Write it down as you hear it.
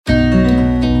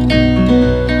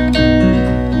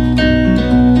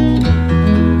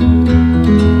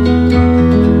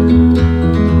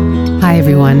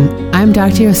everyone. I'm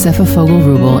Dr. Yosefa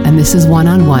Fogel-Rubel, and this is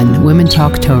One-on-One Women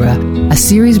Talk Torah, a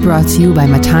series brought to you by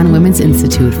Matan Women's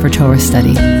Institute for Torah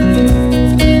Study.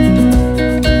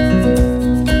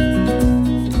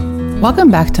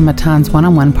 Welcome back to Matan's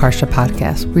One-on-One Parsha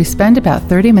podcast, where we spend about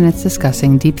 30 minutes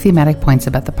discussing deep thematic points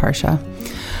about the parsha.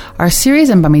 Our series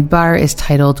in Bamidbar is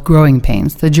titled Growing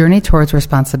Pains, The Journey Towards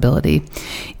Responsibility.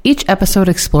 Each episode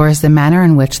explores the manner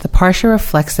in which the parsha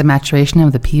reflects the maturation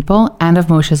of the people and of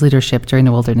Moshe's leadership during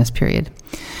the wilderness period.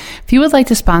 If you would like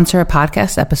to sponsor a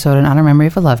podcast episode in honor memory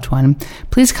of a loved one,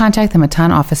 please contact the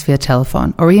Matan office via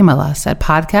telephone or email us at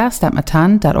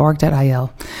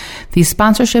podcast@matan.org.il. These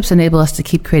sponsorships enable us to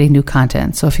keep creating new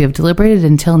content, so if you have deliberated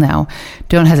until now,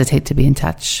 don't hesitate to be in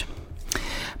touch.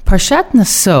 Parshat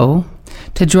Naso,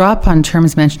 to draw upon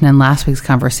terms mentioned in last week's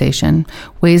conversation,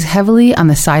 weighs heavily on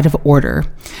the side of order,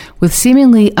 with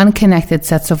seemingly unconnected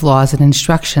sets of laws and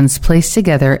instructions placed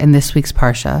together in this week's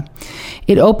parsha.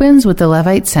 It opens with the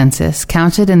Levite census,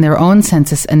 counted in their own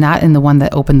census and not in the one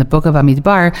that opened the book of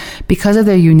Bamidbar because of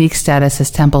their unique status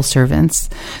as temple servants.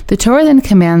 The Torah then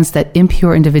commands that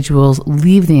impure individuals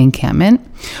leave the encampment.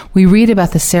 We read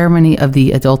about the ceremony of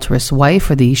the adulteress wife,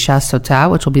 or the Sotah,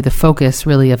 which will be the focus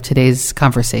really of today's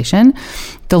conversation,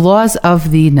 the laws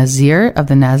of the Nazir, of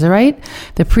the Nazarite,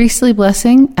 the priestly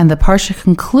blessing, and the parsha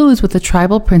concludes with the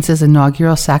tribal prince's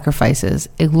inaugural sacrifices,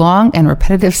 a long and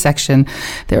repetitive section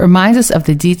that reminds us of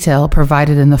the detail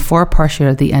provided in the 4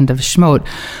 parsha at the end of Shemot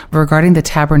regarding the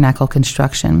tabernacle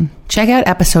construction. Check out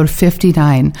episode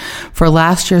 59 for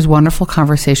last year's wonderful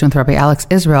conversation with Rabbi Alex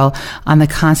Israel on the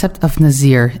concept of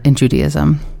Nazir in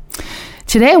Judaism.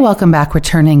 Today, I welcome back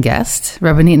returning guest,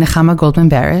 Rabbanit Nechama Goldman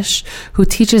Barash, who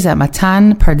teaches at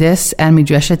Matan, Pardes, and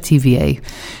Midreshet TVA.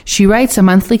 She writes a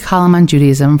monthly column on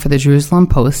Judaism for the Jerusalem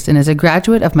Post and is a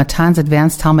graduate of Matan's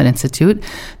Advanced Talmud Institute,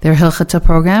 their Hilchata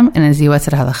program, and is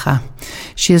Yoetzet Halacha.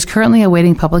 She is currently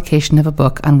awaiting publication of a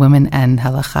book on women and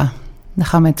halacha.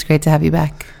 Nechama, it's great to have you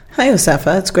back. Hi,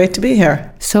 Yosefa. It's great to be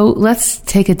here. So let's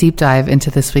take a deep dive into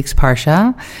this week's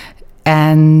parsha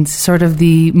and sort of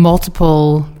the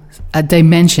multiple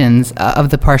dimensions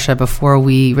of the parsha before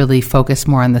we really focus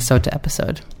more on the Sotah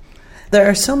episode. There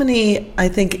are so many, I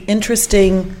think,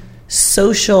 interesting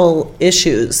social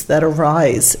issues that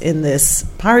arise in this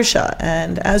parsha.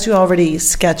 And as you already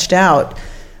sketched out,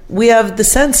 we have the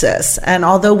census. And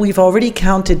although we've already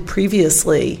counted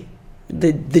previously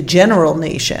the general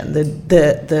nation,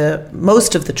 the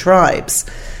most of the tribes,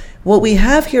 what we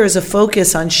have here is a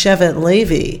focus on Shevet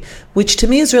Levi, which to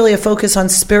me is really a focus on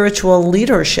spiritual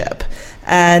leadership.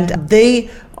 And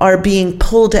they are being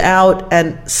pulled out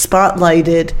and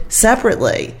spotlighted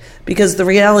separately. Because the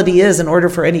reality is, in order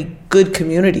for any good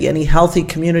community, any healthy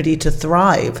community to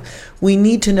thrive, we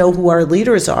need to know who our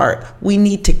leaders are. We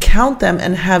need to count them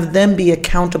and have them be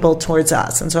accountable towards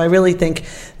us. And so I really think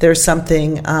there's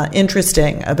something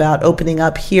interesting about opening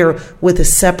up here with a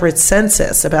separate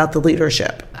census about the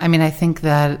leadership. I mean, I think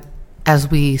that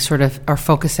as we sort of are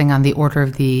focusing on the order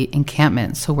of the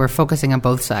encampment, so we're focusing on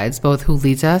both sides, both who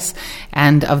leads us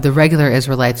and of the regular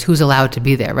Israelites, who's allowed to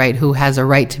be there, right? Who has a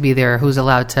right to be there, who's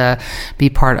allowed to be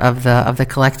part of the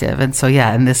collective. And so,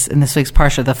 yeah, in this week's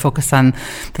parsha, the focus on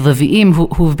the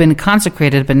Levi'im who've been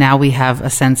consecrated, but now we have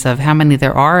a sense of how many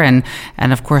there are, and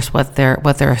of course what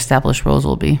their established roles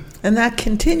will be. And that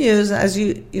continues as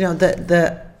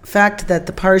the fact that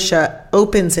the parsha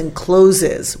opens and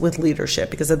closes with leadership,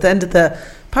 because at the end of the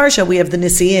parsha we have the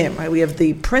Nisiim, right? We have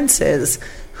the princes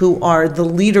who are the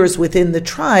leaders within the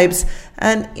tribes,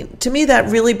 and to me that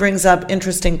really brings up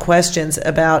interesting questions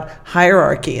about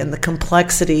hierarchy and the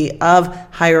complexity of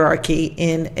hierarchy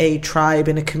in a tribe,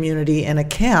 in a community, in a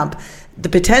camp. The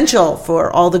potential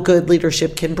for all the good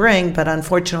leadership can bring, but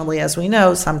unfortunately, as we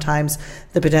know, sometimes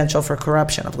the potential for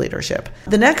corruption of leadership.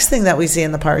 The next thing that we see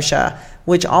in the parsha,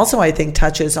 which also I think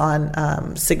touches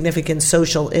on significant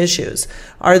social issues,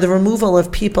 are the removal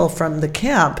of people from the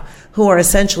camp who are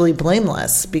essentially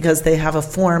blameless because they have a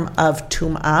form of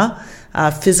tum'ah,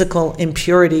 physical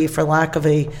impurity, for lack of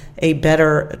a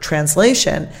better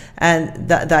translation. And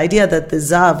the idea that the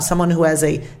zav, someone who has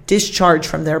a discharge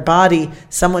from their body,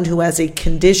 someone who has a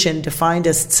condition defined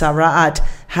as tzara'at,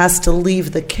 has to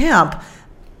leave the camp,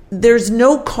 there's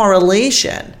no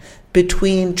correlation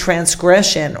between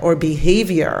transgression or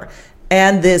behavior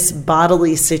and this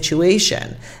bodily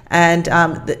situation. And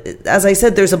as I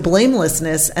said, there's a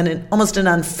blamelessness and almost an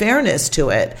unfairness to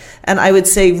it. And I would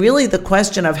say really the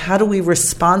question of how do we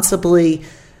responsibly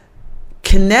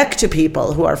connect to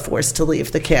people who are forced to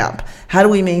leave the camp? How do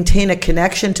we maintain a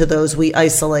connection to those we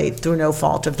isolate through no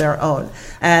fault of their own?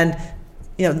 And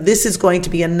this is going to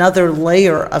be another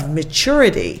layer of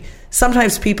maturity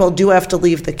sometimes people do have to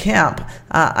leave the camp.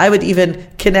 I would even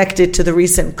connect it to the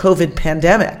recent COVID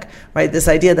pandemic, right? This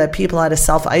idea that people had to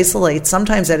self-isolate,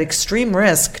 sometimes at extreme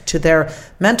risk to their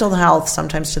mental health,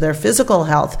 sometimes to their physical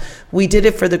health. We did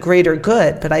it for the greater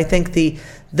good, but I think the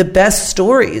best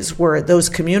stories were those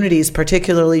communities,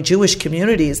 particularly Jewish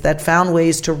communities, that found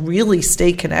ways to really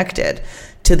stay connected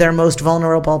to their most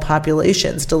vulnerable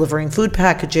populations, delivering food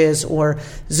packages or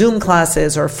Zoom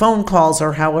classes or phone calls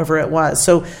or however it was.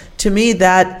 So to me,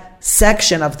 that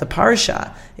section of the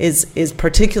parsha is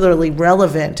particularly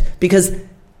relevant because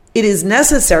it is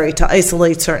necessary to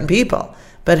isolate certain people.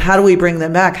 But how do we bring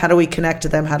them back? How do we connect to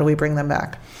them? How do we bring them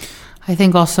back? I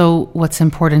think also what's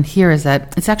important here is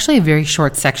that it's actually a very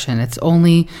short section. It's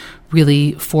only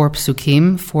really 4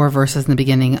 psukim, 4 verses in the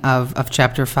beginning of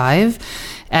chapter 5.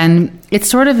 And it's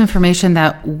sort of information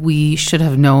that we should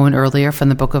have known earlier from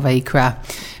the book of Vayikra.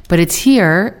 But it's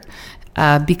here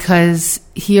because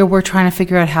here we're trying to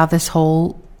figure out how this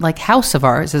whole house of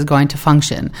ours is going to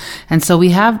function. And so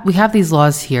we have these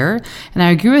laws here. And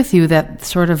I agree with you that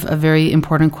sort of a very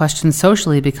important question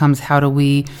socially becomes how do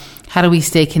we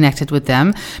stay connected with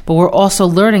them? But we're also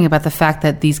learning about the fact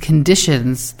that these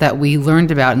conditions that we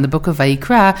learned about in the book of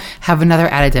Vayikra have another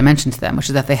added dimension to them, which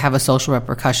is that they have a social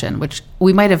repercussion, which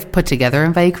we might have put together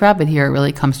in Vayikra, but here it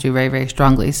really comes through very, very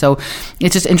strongly. So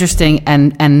it's just interesting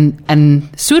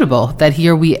and suitable that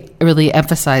here we really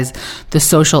emphasize the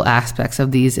social aspects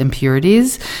of these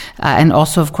impurities. And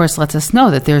also, of course, lets us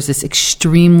know that there's this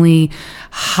extremely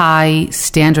high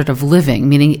standard of living,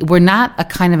 meaning we're not a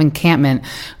kind of encampment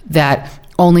that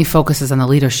only focuses on the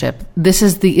leadership. This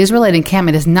is the Israelite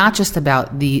encampment is not just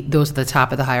about those at the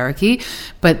top of the hierarchy,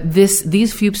 but these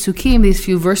few psukim, these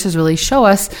few verses really show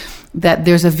us that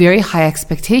there's a very high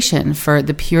expectation for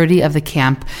the purity of the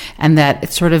camp, and that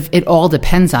it all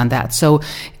depends on that. So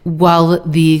while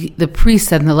the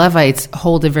priests and the Levites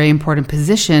hold a very important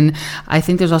position, I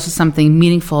think there's also something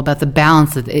meaningful about the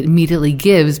balance that it immediately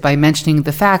gives by mentioning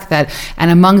the fact that,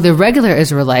 and among the regular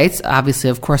Israelites, obviously,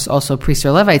 of course, also priests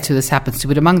or Levites who this happens to,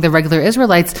 but among the regular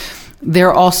Israelites,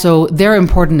 they're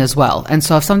important as well. And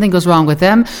so if something goes wrong with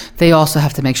them, they also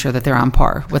have to make sure that they're on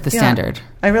par with the standard.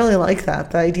 I really like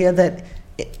that. The idea that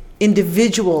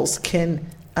individuals can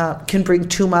bring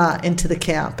tuma into the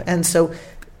camp. And so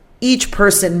each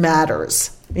person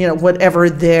matters,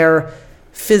 whatever their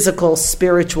physical,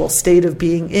 spiritual state of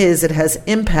being is, it has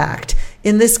impact.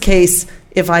 In this case,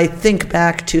 if I think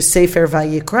back to Sefer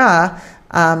Vayikra,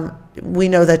 we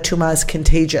know that Tumah is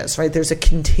contagious, right? There's a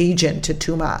contagion to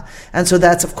Tumah. And so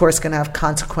that's, of course, going to have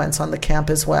consequence on the camp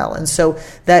as well. And so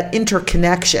that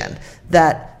interconnection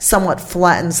that somewhat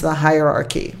flattens the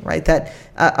hierarchy, right? That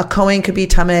a Kohen could be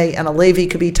Tameh, and a Levi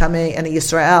could be Tameh, and a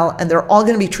Yisrael, and they're all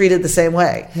going to be treated the same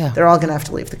way. Yeah. They're all going to have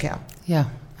to leave the camp. Yeah.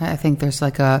 I think there's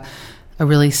a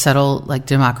really subtle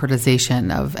democratization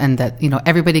and that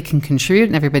everybody can contribute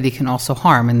and everybody can also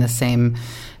harm in the same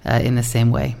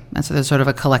way. And so there's sort of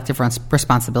a collective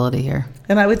responsibility here.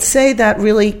 And I would say that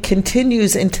really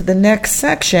continues into the next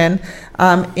section,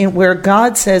 in where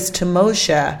God says to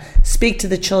Moshe, speak to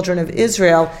the children of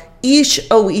Israel, Ish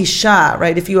o Isha,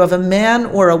 right? If you have a man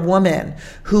or a woman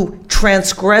who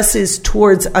transgresses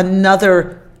towards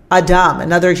another Adam,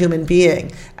 another human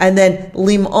being, and then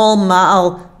lim'ol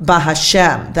ma'al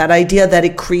bahashem, that idea that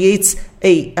it creates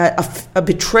a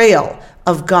betrayal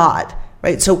of God,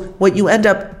 right? So what you end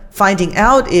up finding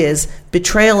out is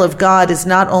betrayal of God is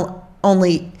not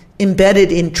only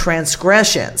embedded in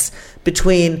transgressions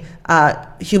between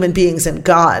human beings and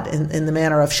God in the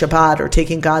manner of Shabbat or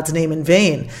taking God's name in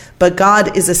vain, but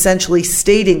God is essentially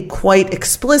stating quite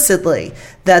explicitly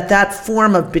that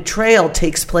form of betrayal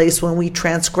takes place when we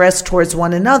transgress towards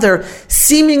one another,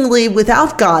 seemingly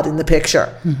without God in the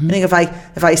picture. Mm-hmm. I think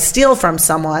if I steal from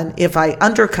someone, if I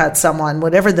undercut someone,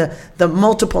 whatever the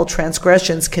multiple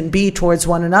transgressions can be towards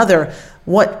one another,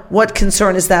 what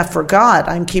concern is that for God?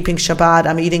 I'm keeping Shabbat,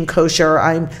 I'm eating kosher,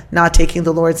 I'm not taking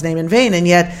the Lord's name in vain. And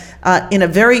yet, in a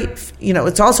very,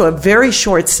 it's also a very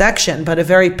short section, but a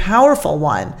very powerful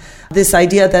one, this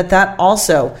idea that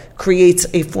also creates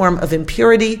a form of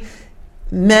impurity,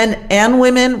 men and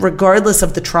women, regardless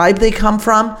of the tribe they come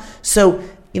from. So,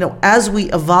 as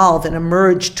we evolve and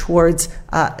emerge towards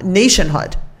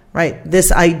nationhood, right,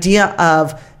 this idea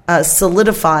of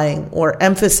solidifying or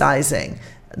emphasizing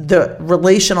the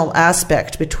relational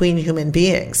aspect between human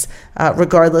beings,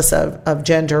 regardless of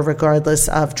gender, regardless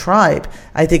of tribe,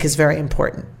 I think is very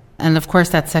important. And of course,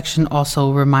 that section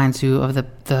also reminds you of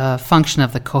the function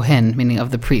of the Kohen, meaning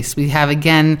of the priest. We have,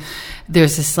 again,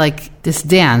 there's this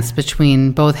dance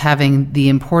between both having the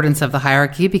importance of the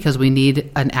hierarchy, because we need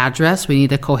an address, we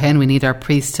need a Kohen, we need our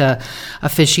priest to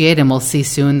officiate, and we'll see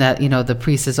soon that, the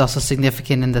priest is also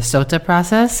significant in the Sotah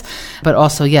process. But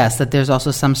also, yes, that there's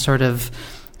also some sort of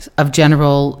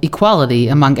general equality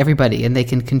among everybody, and they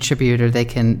can contribute or they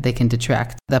can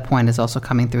detract. That point is also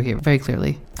coming through here very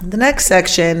clearly. The next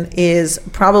section is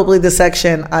probably the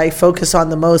section I focus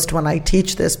on the most when I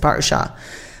teach this parsha.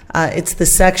 It's the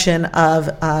section of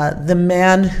the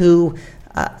man who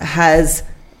has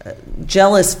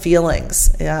jealous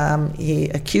feelings. He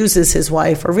accuses his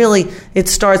wife, or really it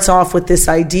starts off with this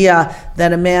idea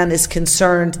that a man is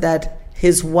concerned that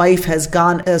his wife has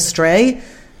gone astray.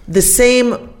 The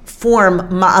same form,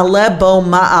 ma'aleh bo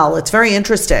ma'al. It's very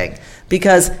interesting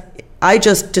because I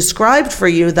just described for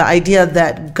you the idea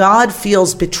that God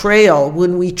feels betrayal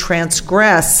when we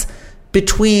transgress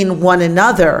between one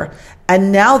another.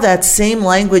 And now that same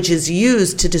language is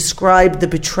used to describe the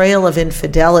betrayal of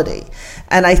infidelity.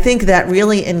 And I think that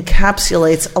really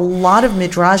encapsulates a lot of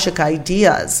midrashic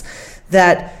ideas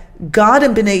that God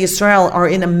and Bnei Yisrael are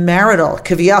in a marital,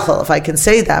 kaviyachol, if I can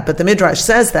say that, but the Midrash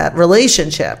says that,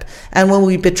 relationship. And when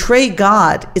we betray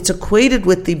God, it's equated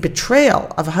with the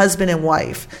betrayal of husband and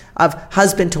wife, of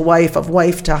husband to wife, of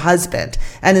wife to husband.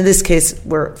 And in this case,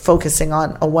 we're focusing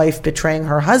on a wife betraying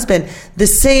her husband. The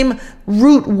same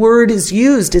root word is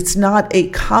used. It's not a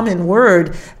common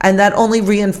word. And that only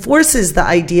reinforces the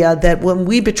idea that when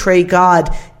we betray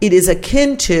God, it is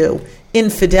akin to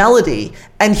infidelity.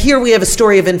 And here we have a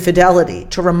story of infidelity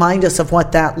to remind us of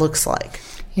what that looks like.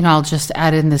 I'll just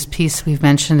add in this piece. We've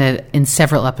mentioned it in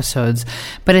several episodes,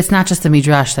 but it's not just the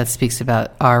Midrash that speaks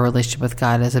about our relationship with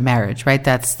God as a marriage, right?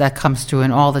 That comes through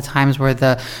in all the times where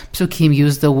the psukim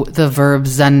use the verb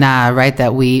zana, right?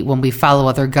 That when we follow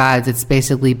other gods, it's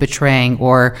basically betraying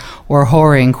or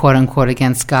whoring, quote unquote,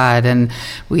 against God. And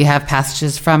we have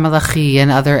passages from Malachi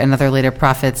and other later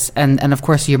prophets, and of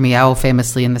course Yirmiyahu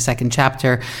famously in the second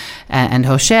chapter, and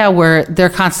Hosea, where they're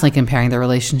constantly comparing the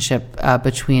relationship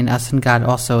between us and God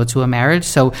also to a marriage.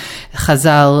 So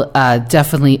Chazal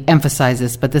definitely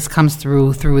emphasizes, but this comes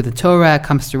through the Torah,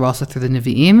 comes through also through the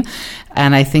Nevi'im.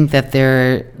 And I think that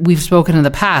we've spoken in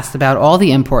the past about all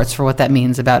the imports for what that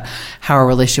means, about how our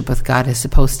relationship with God is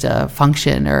supposed to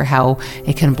function, or how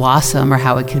it can blossom, or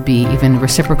how it could be even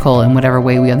reciprocal in whatever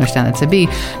way we understand it to be,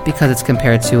 because it's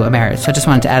compared to a marriage. So I just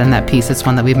wanted to add in that piece. It's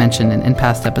one that we mentioned in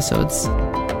past episodes.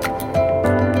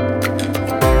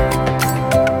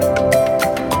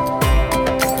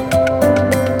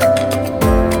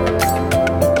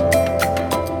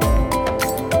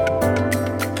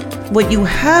 What you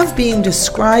have being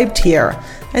described here,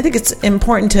 I think it's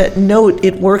important to note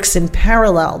it works in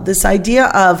parallel. This idea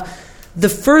of the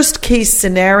first case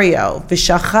scenario,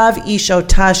 v'shachav ish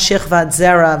ota shechvat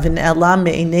zera v'ne'elam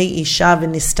me'enei isha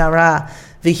v'nistara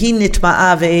v'hi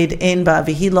nitma'a ve'ed ein ba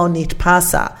v'hi lo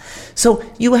nitpasa. So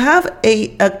you have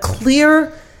a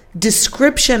clear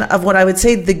description of what I would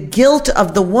say the guilt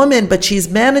of the woman, but she's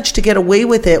managed to get away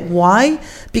with it. Why?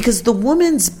 Because the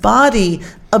woman's body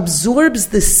absorbs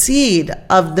the seed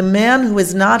of the man who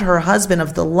is not her husband,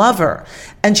 of the lover,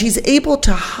 and she's able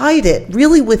to hide it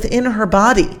really within her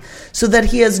body so that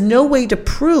he has no way to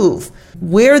prove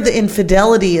where the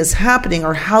infidelity is happening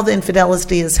or how the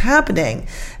infidelity is happening.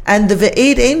 And the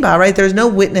ve'ed ein ba, right? There's no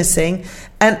witnessing.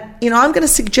 And, I'm going to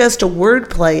suggest a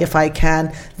wordplay if I can.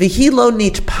 V'hi lo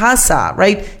nitpasa,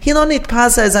 right? Hi lo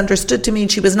nitpasa is understood to mean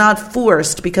she was not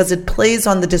forced, because it plays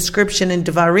on the description in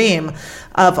Devarim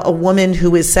of a woman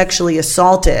who is sexually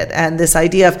assaulted, and this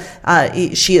idea of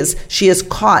she is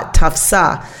caught,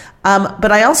 tafsa.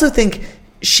 But I also think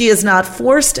she is not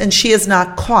forced and she is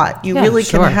not caught. You really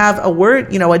can have a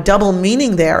word, a double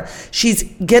meaning there. She's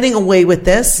getting away with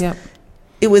this. Yep.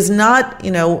 It was not,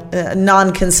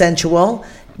 non-consensual.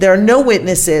 There are no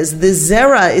witnesses. The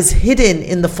zera is hidden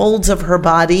in the folds of her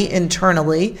body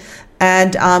internally,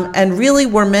 and really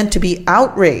we're meant to be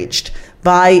outraged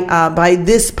by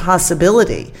this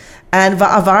possibility. And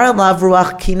va'avar alav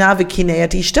ruach kina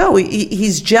v'kineat ishto.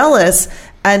 He's jealous,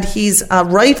 and he's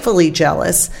rightfully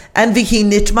jealous, and v'hi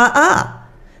nitma'a.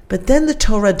 But then the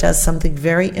Torah does something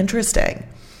very interesting.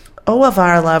 And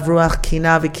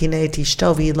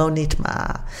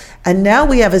now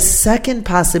we have a second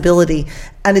possibility,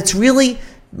 and it's really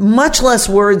much less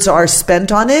words are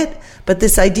spent on it, but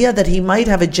this idea that he might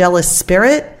have a jealous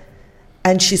spirit,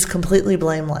 and she's completely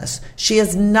blameless. She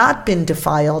has not been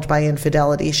defiled by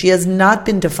infidelity. She has not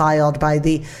been defiled by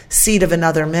the seed of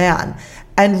another man.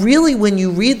 And really, when you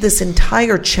read this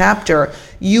entire chapter,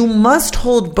 you must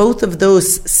hold both of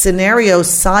those scenarios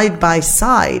side by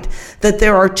side, that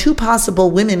there are two possible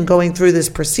women going through this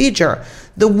procedure.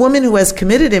 The woman who has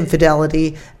committed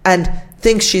infidelity and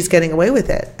thinks she's getting away with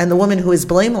it, and the woman who is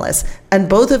blameless. And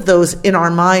both of those, in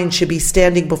our mind, should be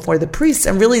standing before the priests.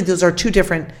 And really, those are two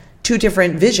different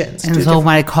visions. And so when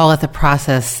I call it the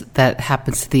process that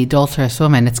happens to the adulterous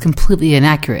woman, it's completely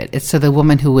inaccurate. It's to the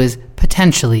woman who is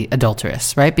potentially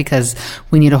adulterous, right? Because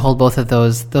we need to hold both of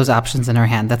those options in our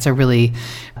hand. That's a really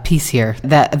piece here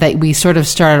that we sort of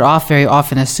started off very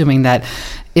often assuming that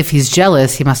if he's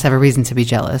jealous, he must have a reason to be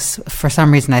jealous. For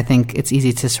some reason, I think it's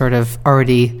easy to sort of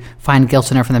already find guilt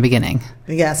in her from the beginning.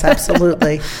 Yes,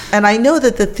 absolutely. And I know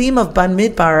that the theme of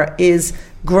Bamidbar is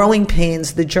growing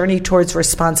pains, the journey towards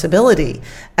responsibility.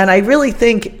 And I really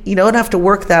think you don't have to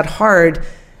work that hard.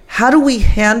 How do we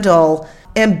handle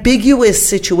ambiguous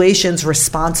situations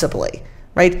responsibly,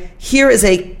 right? Here is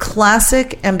a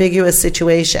classic ambiguous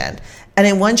situation. And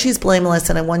in one, she's blameless,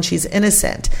 and in one, she's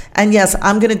innocent. And yes,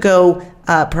 I'm going to go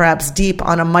perhaps deep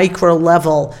on a micro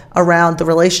level around the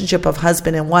relationship of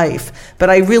husband and wife. But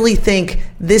I really think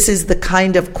this is the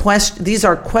kind of these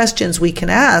are questions we can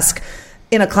ask.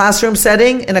 In a classroom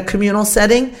setting, in a communal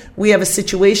setting, we have a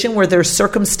situation where there's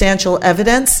circumstantial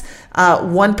evidence.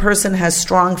 One person has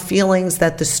strong feelings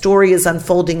that the story is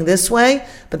unfolding this way,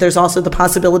 but there's also the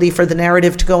possibility for the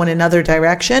narrative to go in another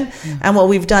direction. Mm-hmm. And what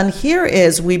we've done here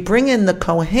is we bring in the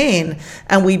Kohen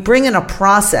and we bring in a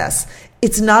process.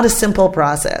 It's not a simple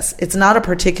process. It's not a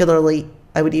particularly,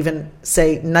 I would even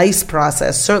say, nice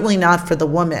process, certainly not for the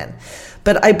woman.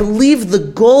 But I believe the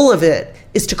goal of it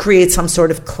is to create some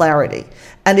sort of clarity.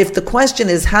 And if the question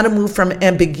is how to move from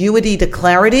ambiguity to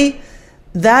clarity,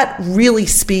 that really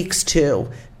speaks to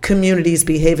communities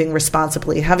behaving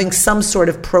responsibly, having some sort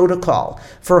of protocol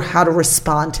for how to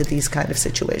respond to these kind of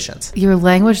situations. Your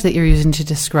language that you're using to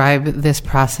describe this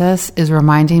process is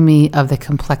reminding me of the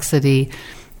complexity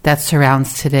that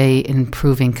surrounds today in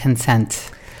proving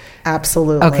consent.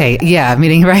 Absolutely. Okay, yeah,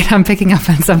 meaning, right, I'm picking up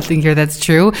on something here that's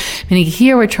true. Meaning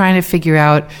here we're trying to figure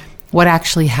out what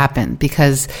actually happened,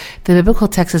 because the biblical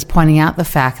text is pointing out the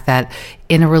fact that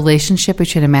in a relationship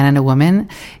between a man and a woman,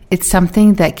 it's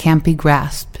something that can't be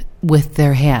grasped with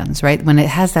their hands, right? When it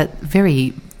has that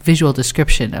very visual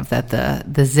description of that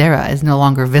the zera is no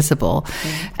longer visible.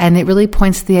 Mm-hmm. And it really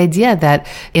points to the idea that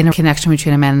in a connection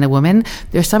between a man and a woman,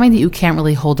 there's something that you can't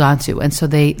really hold on to. And so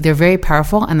they're very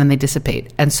powerful and then they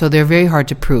dissipate. And so they're very hard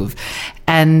to prove.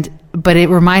 But it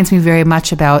reminds me very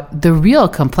much about the real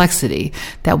complexity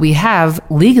that we have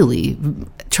legally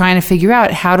trying to figure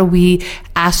out how do we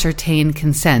ascertain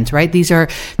consent, right? These are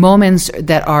moments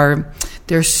that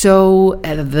they're so,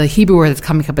 the Hebrew word that's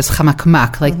coming up is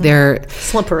chamakmak, like mm-hmm. They're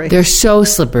slippery. They're so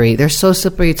slippery. They're so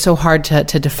slippery. It's so hard to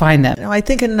define them. I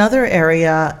think another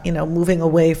area, moving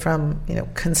away from,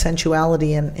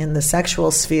 consensuality in the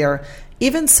sexual sphere,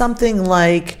 even something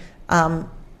like,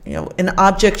 an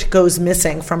object goes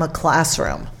missing from a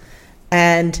classroom,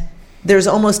 and there's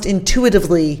almost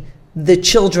intuitively the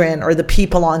children or the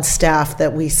people on staff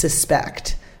that we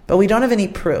suspect, but we don't have any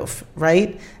proof,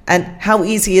 right? And how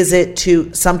easy is it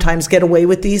to sometimes get away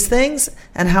with these things,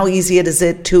 and how easy is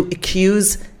it to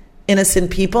accuse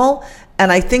innocent people?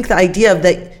 And I think the idea of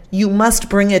that you must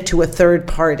bring it to a third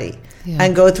party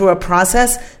and go through a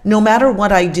process. No matter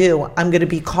what I do, I'm going to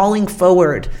be calling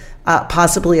forward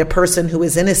possibly a person who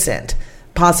is innocent,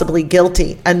 possibly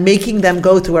guilty, and making them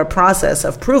go through a process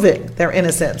of proving their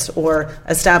innocence or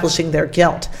establishing their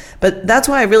guilt. But that's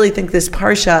why I really think this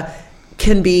parsha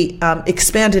can be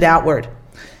expanded outward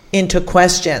into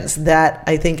questions that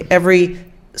I think every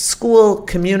school,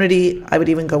 community, I would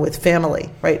even go with family,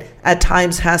 right, at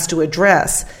times has to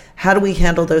address. How do we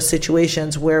handle those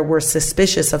situations where we're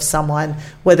suspicious of someone,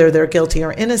 whether they're guilty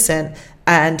or innocent,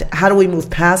 and how do we move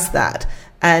past that?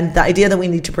 And the idea that we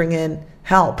need to bring in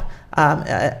help,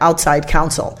 outside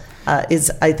counsel,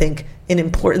 is, I think, an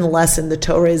important lesson the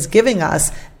Torah is giving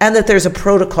us, and that there's a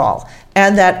protocol,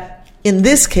 and that in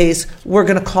this case, we're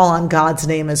going to call on God's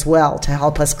name as well to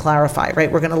help us clarify,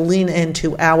 right? We're going to lean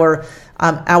into our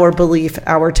belief,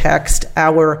 our text,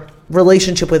 our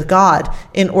relationship with God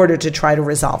in order to try to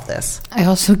resolve this. I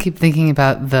also keep thinking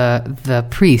about the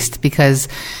priest, because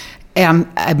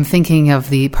I'm thinking of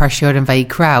the Parshat in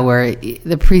Vayikra, where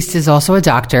the priest is also a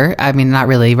doctor. I mean, not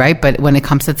really, right? But when it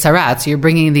comes to tzarat, so you're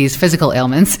bringing these physical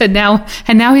ailments, and now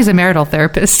he's a marital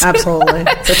therapist. Absolutely,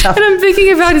 it's a tough. And I'm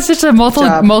thinking about it's such a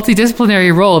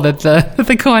multidisciplinary role that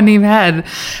the Kohanim had.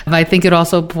 And I think it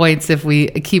also points, if we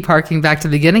keep harking back to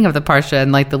the beginning of the parsha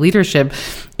and like the leadership,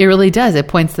 it really does. It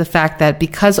points to the fact that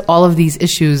because all of these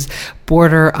issues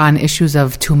border on issues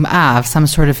of tum'ah, some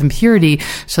sort of impurity,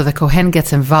 so the Kohen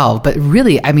gets involved. But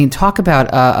really, I mean, talk about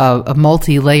a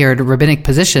multi-layered rabbinic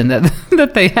position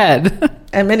that they had.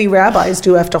 And many rabbis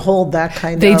do have to hold that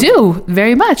kind They do,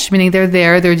 very much, meaning they're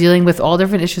dealing with all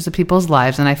different issues of people's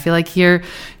lives. And I feel like here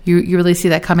you really see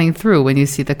that coming through when you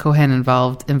see the Kohen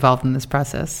involved in this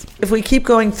process. If we keep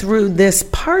going through this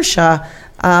parsha,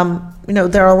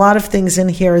 there are a lot of things in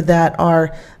here that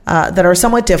are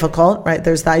somewhat difficult, right?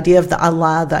 There's the idea of the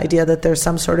Allah, the idea that there's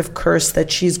some sort of curse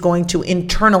that she's going to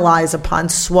internalize upon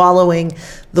swallowing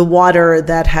the water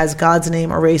that has God's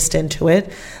name erased into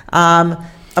it.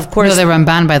 Of course, the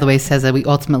Ramban, by the way, says that we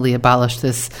ultimately abolished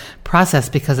this process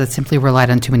because it simply relied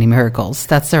on too many miracles.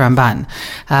 That's the Ramban.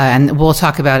 And we'll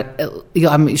talk about,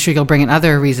 I'm sure you'll bring in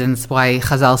other reasons why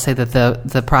Chazal say that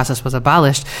the process was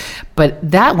abolished. But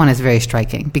that one is very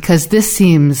striking because this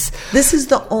is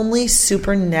the only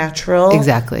supernatural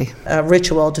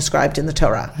ritual described in the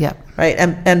Torah. Yep. Right,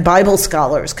 and Bible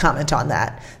scholars comment on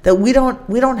that we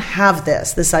don't have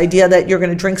this idea that you're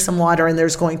going to drink some water and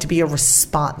there's going to be a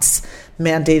response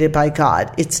mandated by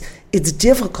God. It's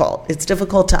difficult. It's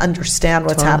difficult to understand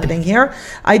what's happening here.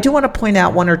 I do want to point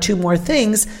out one or two more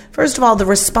things. First of all, the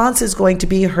response is going to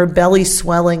be her belly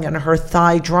swelling and her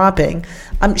thigh dropping.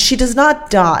 She does not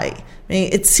die.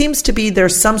 It seems to be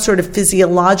there's some sort of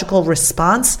physiological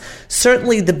response.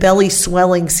 Certainly the belly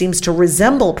swelling seems to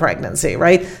resemble pregnancy,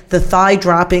 right? The thigh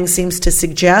dropping seems to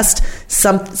suggest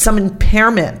some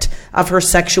impairment of her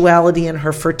sexuality and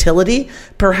her fertility,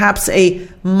 perhaps a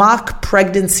mock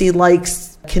pregnancy-like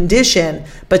condition,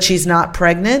 but she's not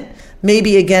pregnant.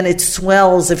 Maybe, again, it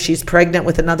swells if she's pregnant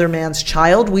with another man's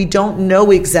child. We don't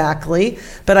know exactly.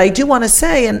 But I do want to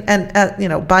say,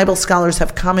 and Bible scholars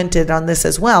have commented on this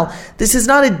as well, this is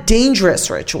not a dangerous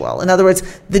ritual. In other words,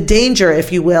 the danger,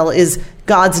 if you will, is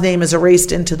God's name is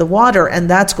erased into the water, and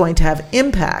that's going to have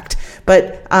impact.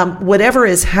 But whatever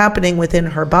is happening within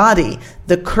her body,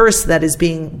 the curse that is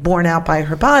being borne out by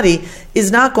her body,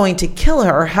 is not going to kill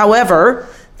her. However,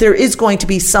 there is going to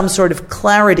be some sort of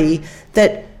clarity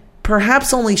that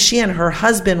perhaps only she and her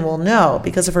husband will know,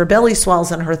 because if her belly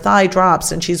swells and her thigh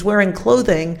drops and she's wearing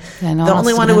clothing, the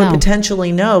only one who would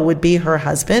potentially know would be her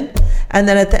husband. And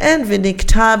then at the end,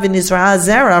 v'nikta v'nizra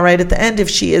zera, right at the end, if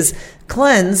she is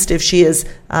cleansed, if she is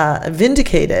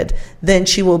vindicated, then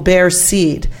she will bear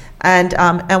seed. And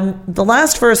the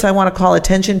last verse I want to call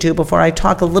attention to before I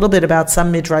talk a little bit about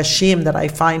some midrashim that I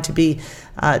find to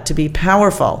be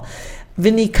powerful.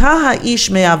 V'nikah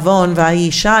ha'ish me'avon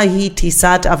v'ha'isha hi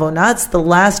tisat avonah. It's the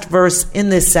last verse in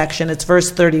this section. It's verse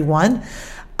 31.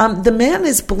 The man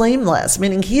is blameless,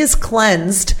 meaning he is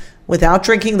cleansed without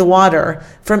drinking the water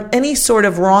from any sort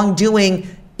of wrongdoing,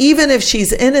 even if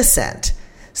she's innocent.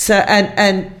 So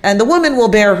and the woman will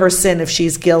bear her sin if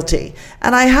she's guilty.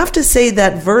 And I have to say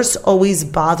that verse always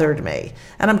bothered me.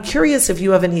 And I'm curious if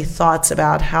you have any thoughts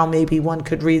about how maybe one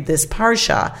could read this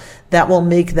parsha that will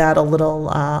make that a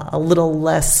little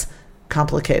less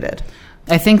complicated.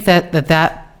 I think that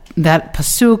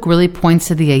pasuk really points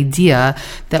to the idea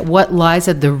that what lies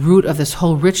at the root of this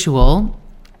whole ritual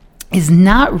is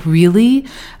not really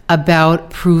about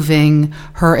proving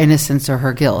her innocence or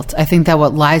her guilt. I think that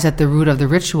what lies at the root of the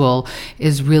ritual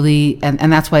is really,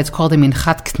 and that's why it's called a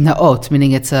minchat knaot,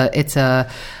 meaning it's a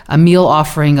meal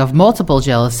offering of multiple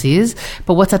jealousies.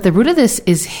 But what's at the root of this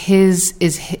is his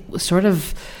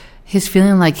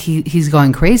feeling like he's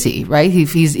going crazy, right?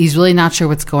 He's really not sure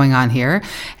what's going on here,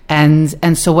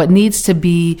 and so what needs to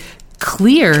be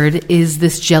cleared is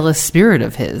this jealous spirit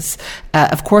of his.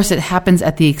 Of course, it happens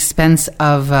at the expense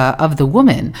of the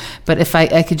woman. But if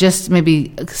I could just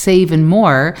maybe say even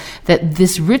more, that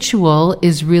this ritual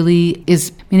is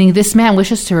meaning this man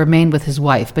wishes to remain with his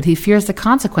wife, but he fears the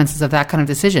consequences of that kind of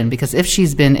decision, because if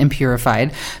she's been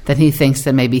impurified, then he thinks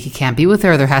that maybe he can't be with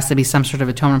her. There has to be some sort of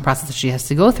atonement process that she has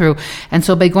to go through. And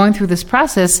so by going through this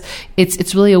process,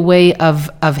 it's really a way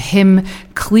of him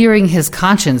clearing his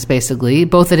conscience, basically,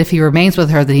 both that if he remains with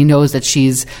her, that he knows that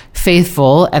she's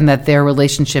faithful and that their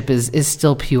relationship is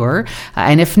still pure,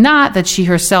 and if not, that she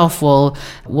herself will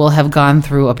have gone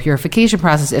through a purification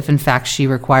process if in fact she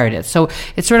required it. So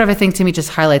it's sort of, I think, to me, just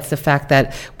highlights the fact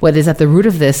that what is at the root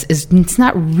of this is it's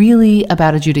not really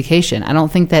about adjudication. I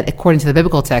don't think that according to the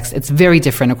biblical text, it's very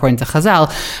different according to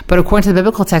Chazal, but according to the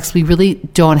biblical text, we really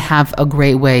don't have a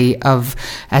great way of,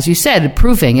 as you said,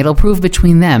 proving. It'll prove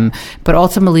between them, but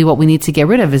ultimately what we need to get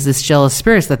rid of is this jealous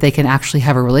spirit so that they can actually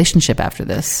have a relationship after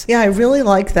this. Yeah, I really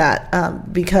like that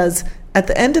because at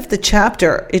the end of the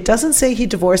chapter, it doesn't say he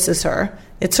divorces her.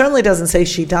 It certainly doesn't say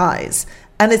she dies.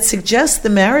 And it suggests the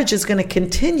marriage is going to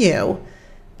continue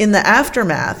in the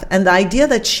aftermath, and the idea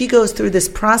that she goes through this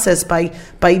process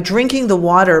by drinking the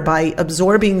water, by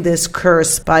absorbing this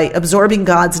curse, by absorbing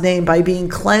God's name, by being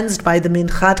cleansed by the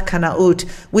minchat kanaut,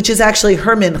 which is actually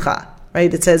her mincha,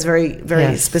 right? It says very,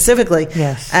 very specifically.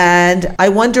 Yes. And I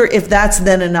wonder if that's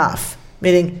then enough,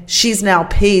 meaning she's now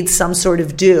paid some sort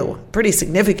of due, pretty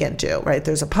significant due, right?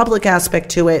 There's a public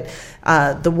aspect to it.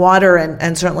 The water,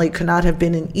 and certainly could not have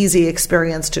been an easy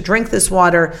experience to drink this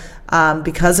water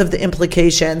because of the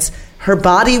implications. Her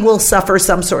body will suffer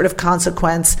some sort of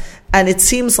consequence. And it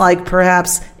seems like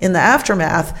perhaps in the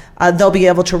aftermath, they'll be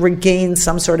able to regain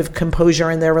some sort of composure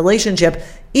in their relationship,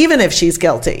 even if she's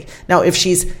guilty. Now, if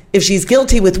she's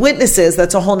guilty with witnesses,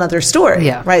 that's a whole nother story,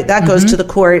 right? That goes to the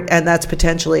court, and that's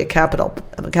potentially a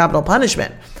capital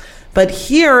punishment. But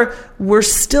here, we're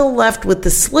still left with the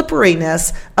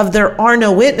slipperiness of there are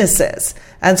no witnesses.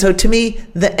 And so to me,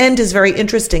 the end is very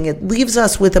interesting. It leaves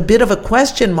us with a bit of a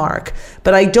question mark,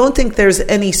 but I don't think there's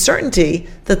any certainty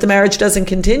that the marriage doesn't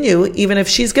continue, even if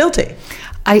she's guilty.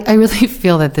 I really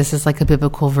feel that this is like a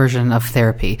biblical version of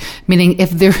therapy, meaning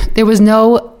if there was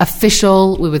no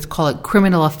official, we would call it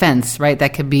criminal offense, right,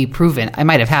 that could be proven. It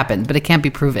might have happened, but it can't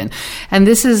be proven. And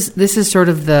this is sort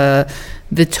of the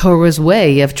Torah's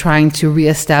way of trying to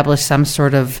reestablish some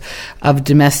sort of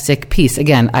domestic peace.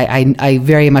 Again, I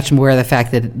very much am aware of the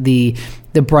fact that the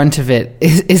brunt of it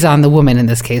is on the woman in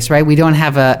this case, right? We don't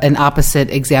have an opposite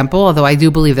example, although I do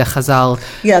believe that Chazal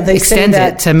they extend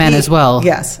it to men as well.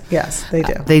 Yes, they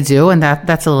do. They do, and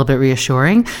that's a little bit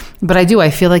reassuring. But I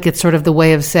feel like it's sort of the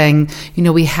way of saying,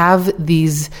 we have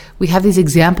these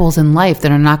examples in life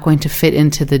that are not going to fit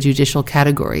into the judicial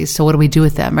categories. So what do we do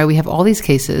with them, right? We have all these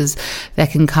cases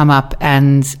that can come up,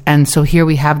 and so here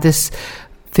we have this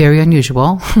very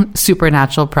unusual,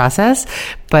 supernatural process.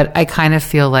 But I kind of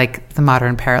feel like the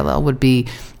modern parallel would be,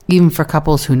 even for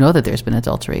couples who know that there's been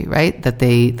adultery, right? That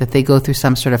they go through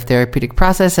some sort of therapeutic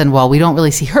process. And while we don't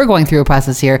really see her going through a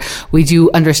process here, we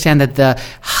do understand that the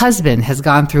husband has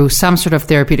gone through some sort of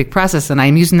therapeutic process. And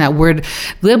I'm using that word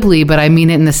libly, but I mean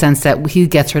it in the sense that he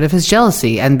gets rid of his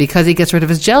jealousy. And because he gets rid of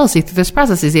his jealousy through this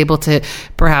process, he's able to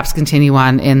perhaps continue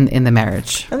on in the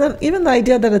marriage. And then even the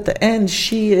idea that at the end,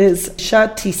 she is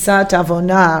shatisat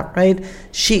avona, right?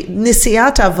 She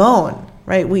nisiat avon.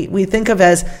 Right, we think of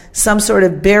as some sort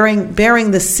of bearing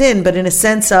the sin, but in a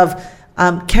sense of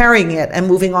carrying it and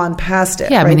moving on past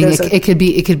it. Yeah, right? meaning it could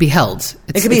be held.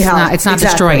 It could be held. It's not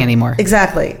destroying anymore.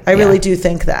 Exactly. I really do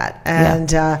think that,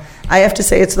 and I have to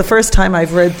say it's the first time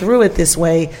I've read through it this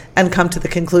way and come to the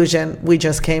conclusion we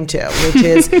just came to, which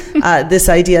is this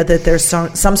idea that there's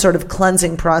some sort of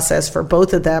cleansing process for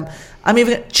both of them. I mean,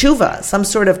 even tshuva, some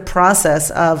sort of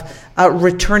process of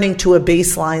returning to a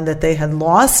baseline that they had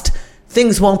lost.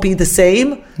 Things won't be the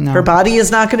same. No. Her body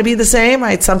is not going to be the same,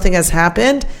 right? Something has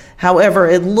happened. However,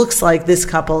 it looks like this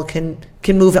couple can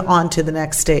move on to the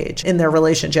next stage in their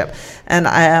relationship. And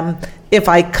if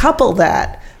I couple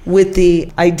that with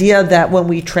the idea that when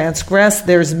we transgress,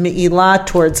 there's me'ilah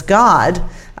towards God,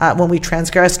 when we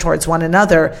transgress towards one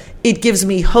another, it gives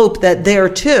me hope that there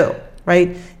too,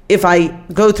 right? If I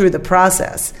go through the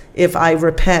process, if I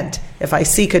repent, if I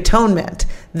seek atonement,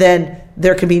 then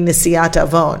there can be nisiat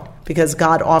avon, because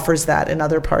God offers that in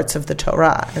other parts of the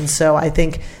Torah. And so I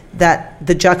think that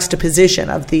the juxtaposition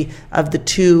of the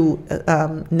two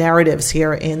narratives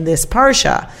here in this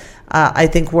parsha, I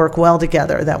think work well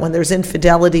together, that when there's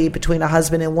infidelity between a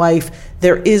husband and wife,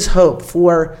 there is hope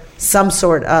for some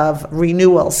sort of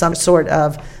renewal, some sort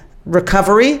of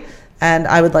recovery. And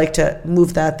I would like to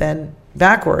move that then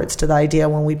backwards to the idea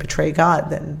when we betray God,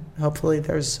 then hopefully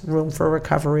there's room for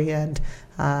recovery and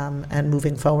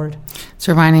moving forward. It's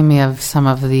reminding me of some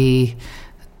of the,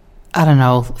 I don't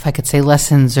know if I could say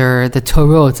lessons or the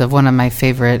Torot of one of my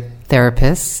favorite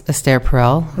therapists, Esther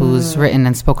Perel, who's written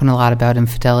and spoken a lot about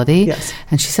infidelity. Yes.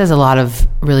 And she says a lot of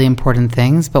really important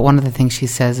things. But one of the things she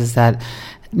says is that,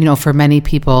 for many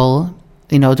people,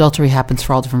 adultery happens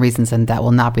for all different reasons, and that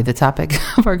will not be the topic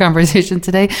of our conversation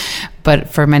today. But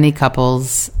for many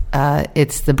couples,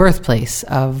 it's the birthplace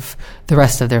of the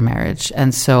rest of their marriage.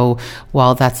 And so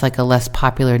while that's like a less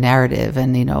popular narrative,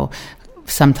 and,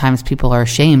 sometimes people are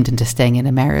shamed into staying in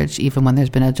a marriage, even when there's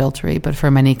been adultery. But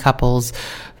for many couples,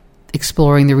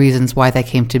 exploring the reasons why that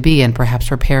came to be and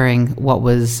perhaps repairing what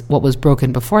was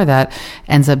broken before that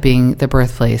ends up being the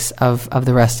birthplace of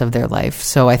the rest of their life.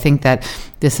 So I think that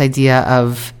this idea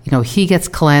of, he gets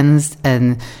cleansed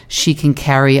and she can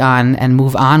carry on and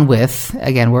move on with,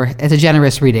 again, it's a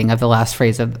generous reading of the last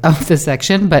phrase of this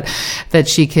section, but that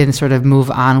she can sort of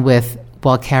move on with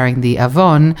while carrying the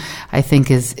avon, I think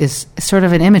is sort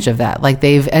of an image of that. Like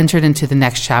they've entered into the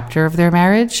next chapter of their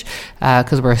marriage,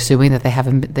 because we're assuming that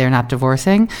they're not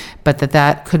divorcing, but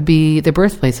that could be the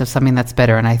birthplace of something that's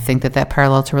better. And I think that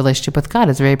parallel to relationship with God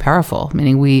is very powerful,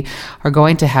 meaning we are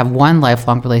going to have one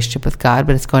lifelong relationship with God,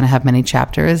 but it's going to have many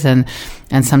chapters, and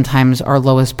sometimes our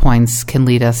lowest points can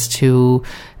lead us to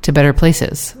better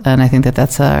places. And I think that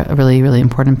that's a really, really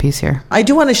important piece here. I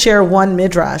do want to share one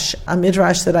midrash, a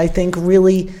midrash that I think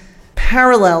really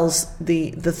parallels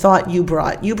the thought you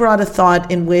brought. You brought a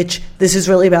thought in which this is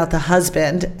really about the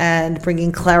husband and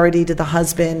bringing clarity to the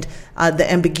husband,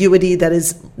 the ambiguity that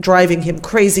is driving him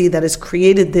crazy, that has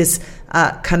created this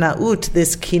kanaut,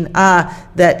 this kin'ah,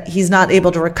 that he's not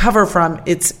able to recover from.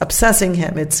 It's obsessing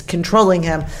him, it's controlling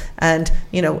him. And,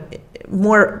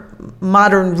 more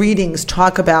modern readings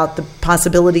talk about the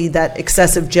possibility that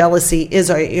excessive jealousy is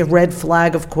a red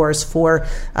flag, of course, for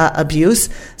abuse.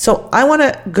 So I want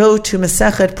to go to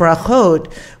Masechet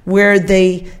Brachot, where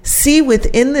they see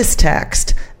within this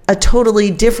text a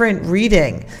totally different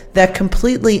reading that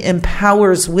completely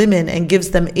empowers women and gives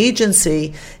them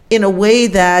agency in a way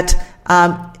that,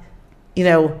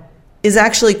 is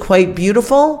actually quite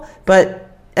beautiful,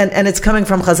 but and it's coming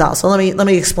from Chazal. So let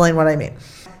me explain what I mean.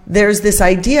 There's this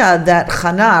idea that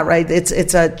Chana, right?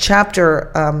 It's a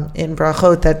chapter in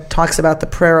Brachot that talks about the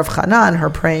prayer of Chana and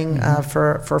her praying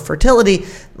for fertility.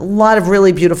 A lot of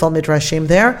really beautiful midrashim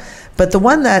there. But the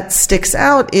one that sticks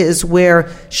out is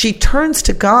where she turns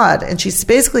to God and she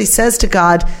basically says to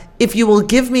God, if you will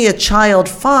give me a child,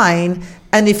 fine.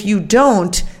 And if you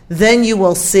don't, then you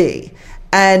will see.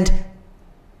 And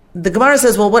the Gemara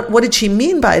says, well, what did she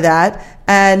mean by that?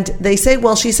 And they say,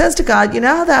 well, she says to God, you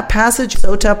know how that passage,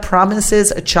 Sotah,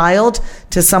 promises a child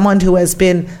to someone who has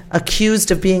been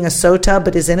accused of being a Sotah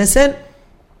but is innocent?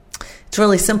 It's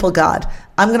really simple, God.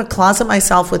 I'm going to closet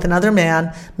myself with another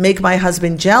man, make my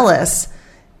husband jealous.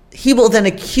 He will then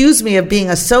accuse me of being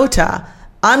a Sotah.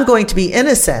 I'm going to be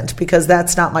innocent because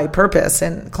that's not my purpose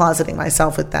in closeting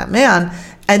myself with that man.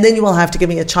 And then you will have to give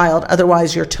me a child.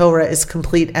 Otherwise, your Torah is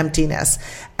complete emptiness.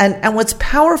 And what's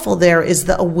powerful there is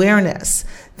the awareness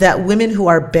that women who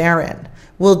are barren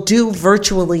will do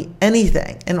virtually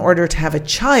anything in order to have a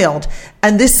child.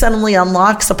 And this suddenly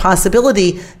unlocks a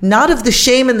possibility, not of the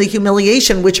shame and the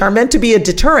humiliation, which are meant to be a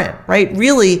deterrent, right?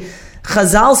 Really,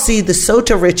 Chazal see the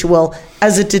Sotah ritual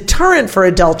as a deterrent for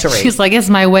adultery. She's like, it's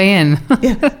my way in.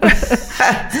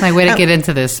 It's my way to get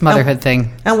into this motherhood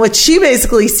thing. And what she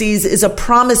basically sees is a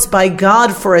promise by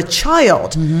God for a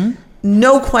child. Mm-hmm.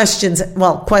 No questions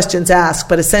asked,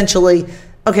 but essentially,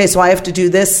 okay, so I have to do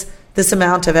this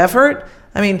amount of effort.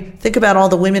 I mean, think about all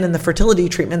the women in the fertility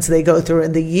treatments they go through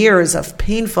and the years of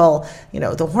painful,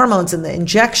 the hormones and the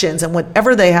injections and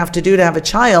whatever they have to do to have a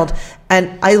child.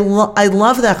 And I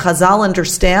love that Chazal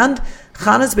understand.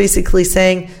 Chana's basically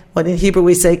saying what in Hebrew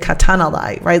we say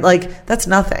catalyze, right? Like, that's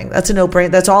nothing. That's a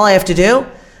no-brainer. That's all I have to do.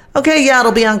 Okay, yeah,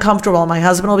 it'll be uncomfortable. My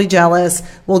husband will be jealous.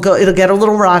 It'll get a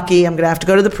little rocky. I'm going to have to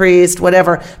go to the priest,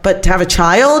 whatever. But to have a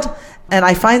child, and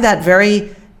I find that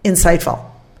very insightful,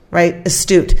 right?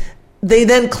 Astute. They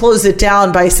then close it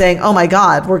down by saying, oh my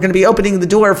God, we're going to be opening the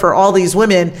door for all these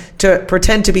women to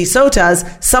pretend to be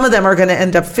Sotahs. Some of them are going to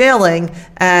end up failing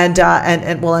and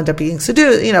will end up being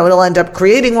seduced. It'll end up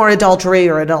creating more adultery,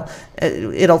 or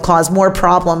it'll cause more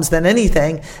problems than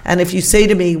anything. And if you say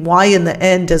to me, why in the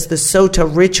end does the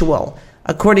Sotah ritual,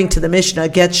 according to the Mishnah,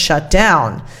 get shut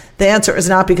down? The answer is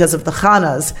not because of the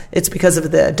Chanas, it's because of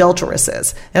the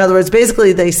adulteresses. In other words,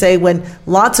 basically they say when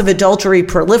lots of adultery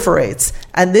proliferates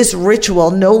and this ritual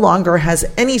no longer has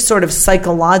any sort of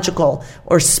psychological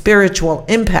or spiritual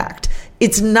impact,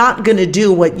 it's not going to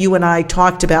do what you and I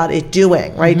talked about it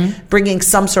doing, right? Mm-hmm. Bringing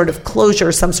some sort of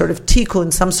closure, some sort of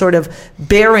tikkun, some sort of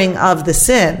bearing of the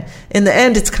sin. In the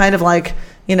end, it's kind of like,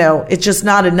 it's just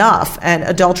not enough, and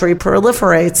adultery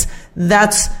proliferates.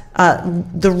 That's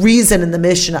the reason in the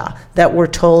Mishnah that we're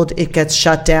told it gets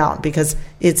shut down, because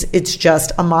it's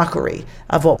just a mockery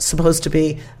of what's supposed to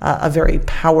be a very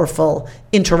powerful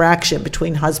interaction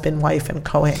between husband, wife, and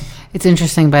Kohen. It's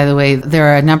interesting, by the way,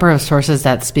 there are a number of sources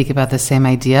that speak about the same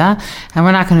idea, and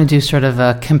we're not going to do sort of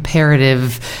a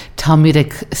comparative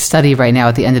Talmudic study right now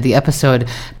at the end of the episode,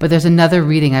 but there's another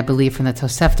reading, I believe, from the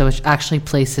Tosefta, which actually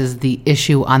places the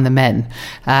issue on the men,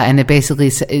 and it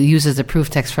basically uses a proof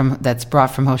text that's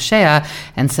brought from Hosea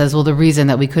and says, well, the reason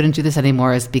that we couldn't do this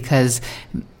anymore is because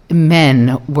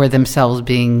men were themselves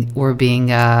being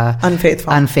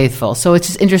unfaithful. So it's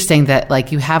just interesting that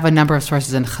like you have a number of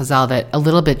sources in Chazal that a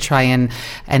little bit try and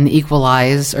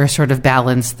equalize or sort of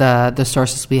balance the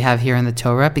sources we have here in the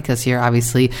Torah, because here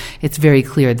obviously it's very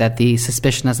clear that the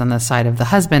suspicion is on the side of the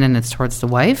husband and it's towards the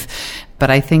wife. But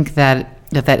I think that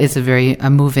is a very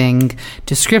moving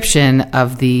description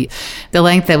of the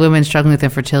length that women struggling with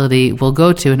infertility will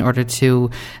go to in order to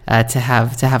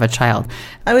have a child.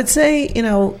 I would say,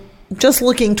 just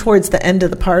looking towards the end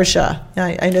of the parsha,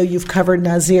 I know you've covered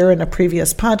Nazir in a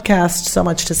previous podcast, so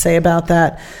much to say about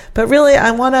that. But really,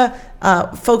 I want to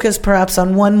focus perhaps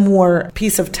on one more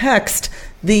piece of text,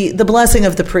 the blessing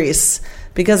of the priests.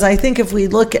 Because I think if we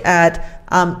look at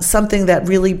something that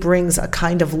really brings a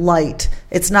kind of light,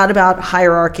 it's not about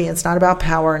hierarchy, it's not about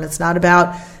power, and it's not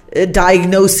about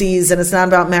diagnoses, and it's not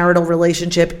about marital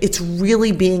relationship. It's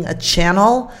really being a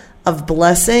channel of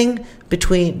blessing,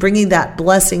 between bringing that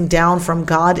blessing down from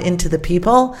God into the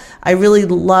people. I really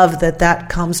love that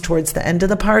comes towards the end of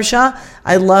the parsha.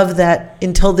 I love that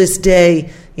until this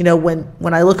day,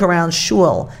 when I look around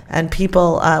shul and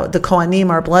people, the Kohanim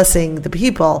are blessing the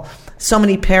people, so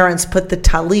many parents put the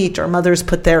talit, or mothers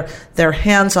put their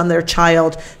hands on their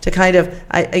child to kind of,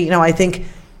 I think,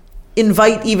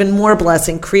 invite even more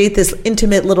blessing, create this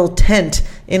intimate little tent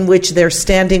in which they're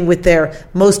standing with their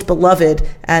most beloved,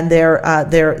 and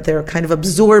they're kind of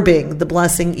absorbing the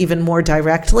blessing even more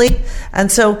directly.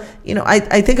 And so,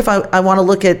 I think if I want to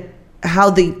look at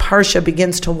how the parsha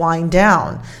begins to wind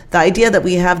down, the idea that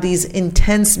we have these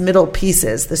intense middle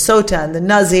pieces, the Sotah and the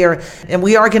Nazir, and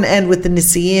we are going to end with the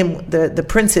Nisiim, the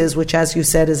princes, which, as you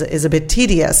said, is a bit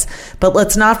tedious. But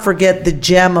let's not forget the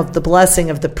gem of the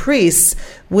blessing of the priests,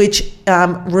 which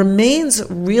remains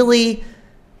really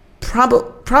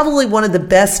probably one of the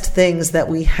best things that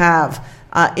we have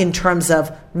in terms of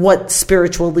what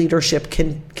spiritual leadership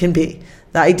can be.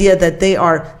 The idea that they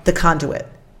are the conduit.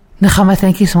 Nechama,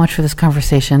 thank you so much for this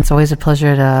conversation. It's always a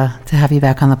pleasure to have you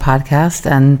back on the podcast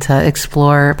and to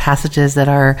explore passages that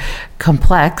are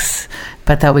complex,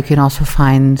 but that we can also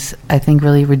find, I think,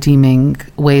 really redeeming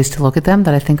ways to look at them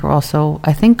that I think are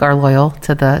loyal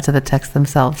to the text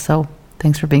themselves. So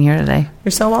thanks for being here today.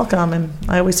 You're so welcome. And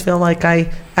I always feel like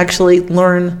I actually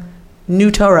learn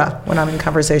new Torah when I'm in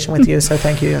conversation with you. So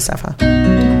thank you, Yosefa.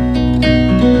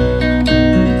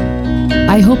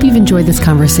 I hope you've enjoyed this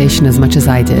conversation as much as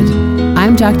I did.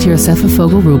 I'm Dr. Yosefa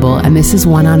Fogel-Rubel, and this is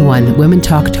One-on-One Women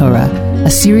Talk Torah, a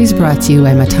series brought to you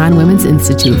by Matan Women's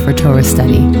Institute for Torah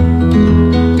Study.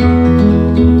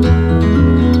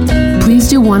 Please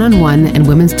do One-on-One and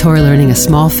Women's Torah Learning a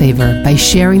small favor by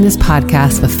sharing this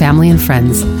podcast with family and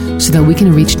friends so that we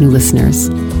can reach new listeners.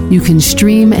 You can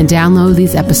stream and download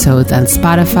these episodes on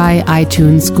Spotify,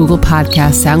 iTunes, Google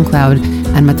Podcasts, SoundCloud,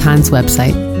 and Matan's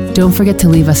website. Don't forget to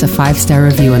leave us a 5-star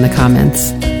review in the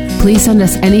comments. Please send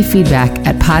us any feedback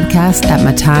at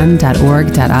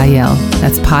podcast@matan.org.il.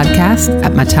 That's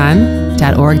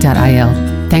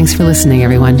podcast@matan.org.il. Thanks for listening,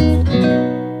 everyone.